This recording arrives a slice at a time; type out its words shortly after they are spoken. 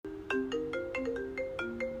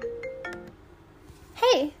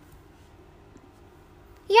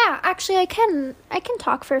Yeah, actually I can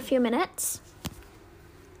talk for a few minutes.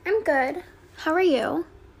 I'm good. How are you?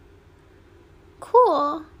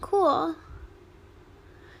 Cool.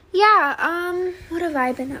 Yeah, what have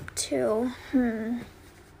I been up to?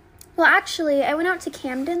 Well, actually, I went out to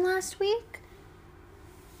Camden last week.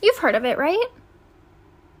 You've heard of it, right?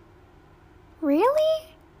 Really?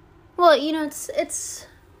 Well, it's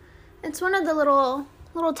one of the little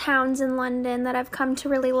towns in London that I've come to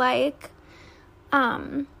really like.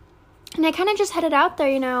 And I kind of just headed out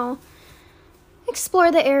there,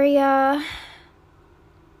 explore the area,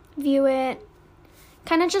 view it,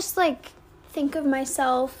 kind of just like think of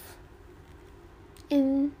myself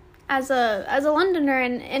as a Londoner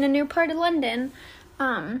in a new part of London.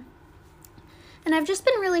 And I've just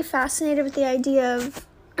been really fascinated with the idea of,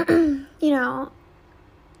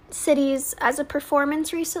 cities as a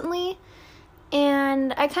performance recently.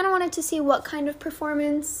 And I kind of wanted to see what kind of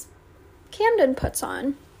performance Camden puts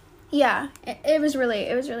on. Yeah, it was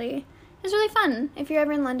really fun. If you're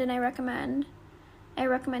ever in London, I recommend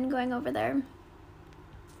going over there.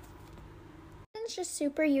 It's just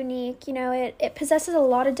super unique. It possesses a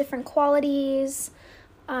lot of different qualities.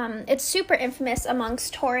 It's super infamous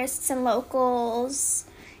amongst tourists and locals.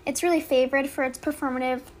 It's really favored for its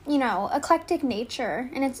performative, eclectic nature,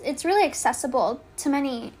 and it's really accessible to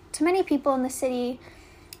many people in the city,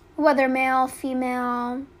 whether male,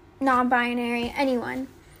 female, non-binary, anyone.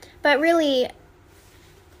 But really,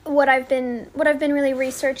 what I've been really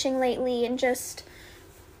researching lately and just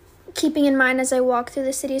keeping in mind as I walk through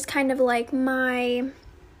the city is kind of like my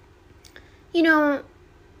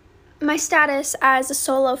status as a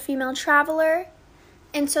solo female traveler.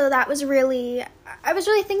 And so I was really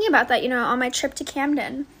thinking about that, on my trip to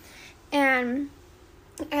Camden. And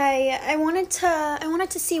I wanted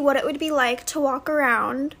to see what it would be like to walk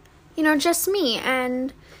around, just me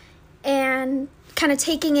and kind of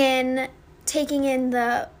taking in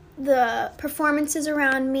the performances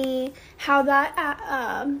around me, how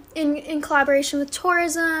that in collaboration with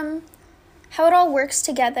tourism, how it all works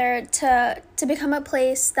together to become a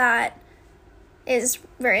place that is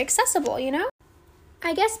very accessible,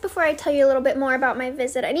 I guess before I tell you a little bit more about my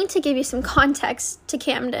visit, I need to give you some context to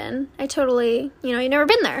Camden. I totally, you've never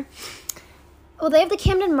been there. Well, they have the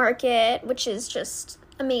Camden Market, which is just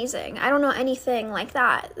amazing. I don't know anything like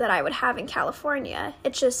that I would have in California.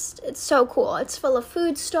 It's so cool. It's full of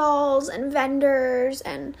food stalls and vendors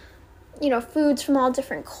and, foods from all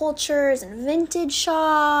different cultures and vintage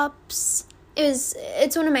shops.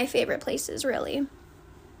 It's one of my favorite places, really.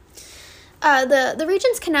 The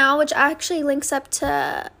Regent's Canal, which actually links up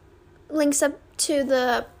to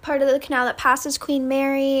the part of the canal that passes Queen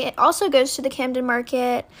Mary. It also goes to the Camden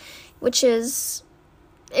Market,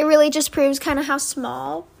 it really just proves kind of how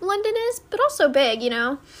small London is, but also big,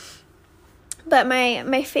 But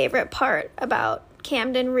my favorite part about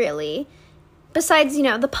Camden, really, besides,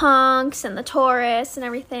 the punks and the tourists and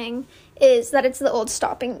everything, is that it's the old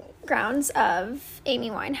stopping grounds of Amy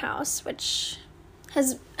Winehouse, which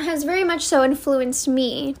has very much so influenced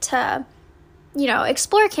me to,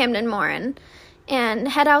 explore Camden more and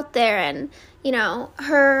head out there and,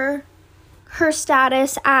 her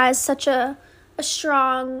status as such a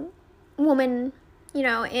strong woman,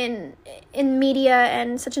 in media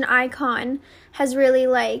and such an icon has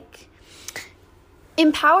really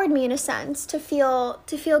empowered me in a sense to feel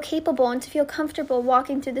capable and to feel comfortable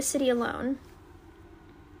walking through the city alone.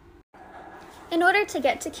 In order to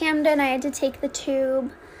get to Camden, I had to take the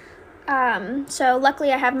tube. So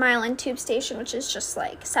luckily I have Mile End Tube Station, which is just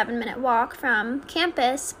 7-minute walk from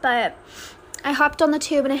campus. But I hopped on the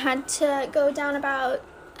tube and I had to go down about,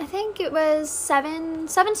 I think it was seven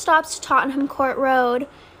stops to Tottenham Court Road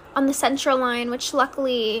on the Central Line, which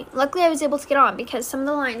luckily I was able to get on because some of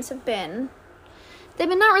the lines they've been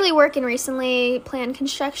not really working recently, planned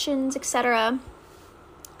constructions, etc.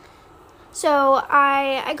 So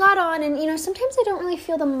I got on, and sometimes I don't really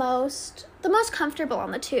feel the most comfortable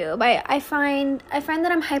on the tube. I find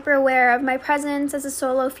that I'm hyper aware of my presence as a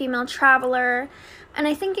solo female traveler, and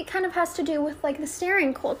I think it kind of has to do with the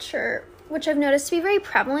staring culture, which I've noticed to be very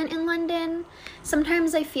prevalent in London.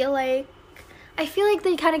 Sometimes I feel like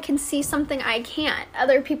they kind of can see something I can't.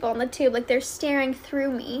 Other people on the tube, they're staring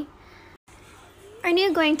through me. I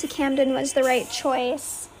knew going to Camden was the right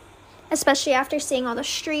choice, especially after seeing all the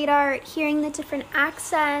street art, hearing the different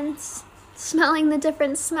accents, smelling the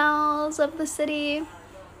different smells of the city.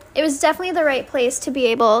 It was definitely the right place to be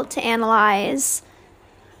able to analyze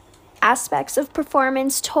aspects of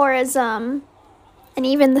performance, tourism, and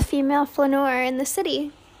even the female flaneur in the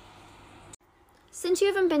city. Since you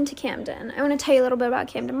haven't been to Camden, I want to tell you a little bit about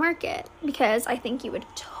Camden Market because I think you would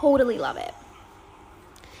totally love it.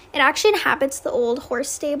 It actually inhabits the old horse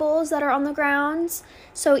stables that are on the grounds.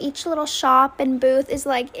 So each little shop and booth is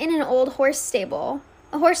like in an old horse stable,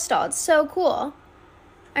 a horse stall. It's so cool.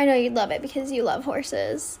 I know you'd love it because you love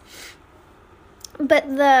horses. But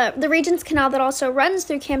the Regent's Canal that also runs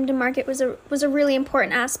through Camden Market was a really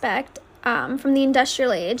important aspect from the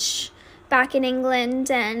industrial age back in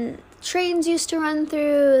England, and trains used to run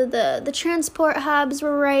through. The transport hubs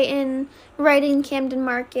were right in Camden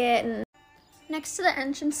Market. And next to the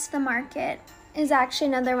entrance to the market is actually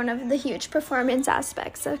another one of the huge performance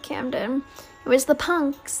aspects of Camden. It was the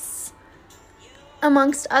punks,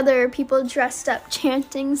 amongst other people dressed up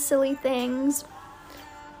chanting silly things.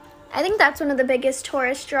 I think that's one of the biggest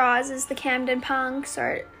tourist draws is the Camden punks,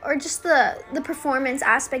 or just the performance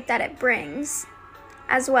aspect that it brings,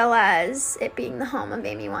 as well as it being the home of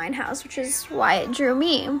Amy Winehouse, which is why it drew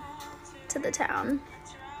me to the town.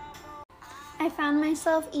 I found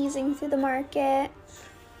myself easing through the market,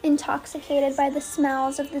 intoxicated by the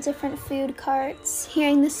smells of the different food carts,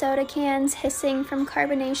 hearing the soda cans hissing from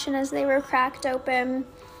carbonation as they were cracked open,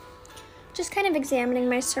 just kind of examining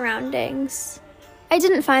my surroundings. I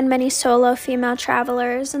didn't find many solo female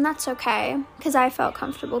travelers, and that's okay, because I felt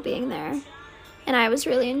comfortable being there, and I was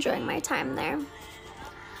really enjoying my time there.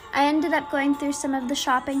 I ended up going through some of the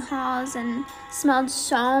shopping halls and smelled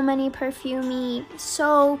so many perfumey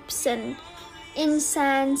soaps and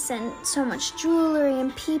incense and so much jewelry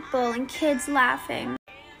and people and kids laughing.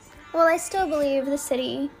 While I still believe the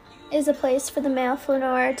city is a place for the male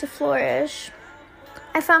flaneur to flourish,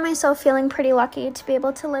 I found myself feeling pretty lucky to be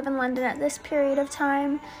able to live in London at this period of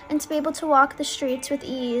time and to be able to walk the streets with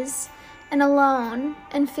ease and alone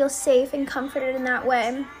and feel safe and comforted in that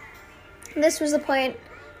way. This was the point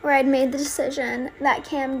where I'd made the decision that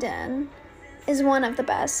Camden is one of the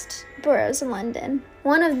best boroughs in London,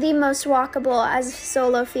 one of the most walkable as a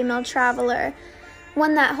solo female traveler,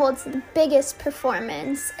 one that holds the biggest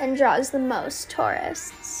performance and draws the most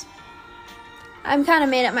tourists. I'm kind of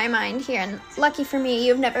made up my mind here, and lucky for me,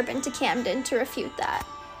 you've never been to Camden to refute that.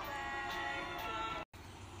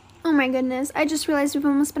 Oh my goodness, I just realized we've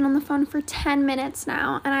almost been on the phone for 10 minutes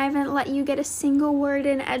now, and I haven't let you get a single word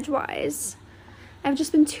in edgewise. I've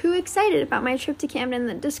just been too excited about my trip to Camden and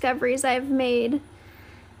the discoveries I've made.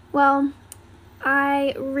 Well,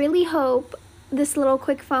 I really hope this little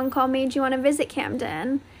quick phone call made you want to visit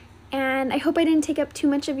Camden, and I hope I didn't take up too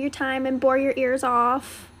much of your time and bore your ears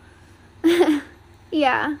off.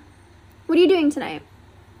 Yeah. What are you doing tonight?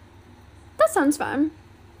 That sounds fun.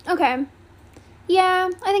 Okay. Yeah,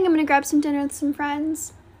 I think I'm gonna grab some dinner with some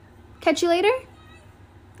friends. Catch you later.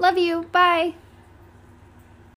 Love you. Bye.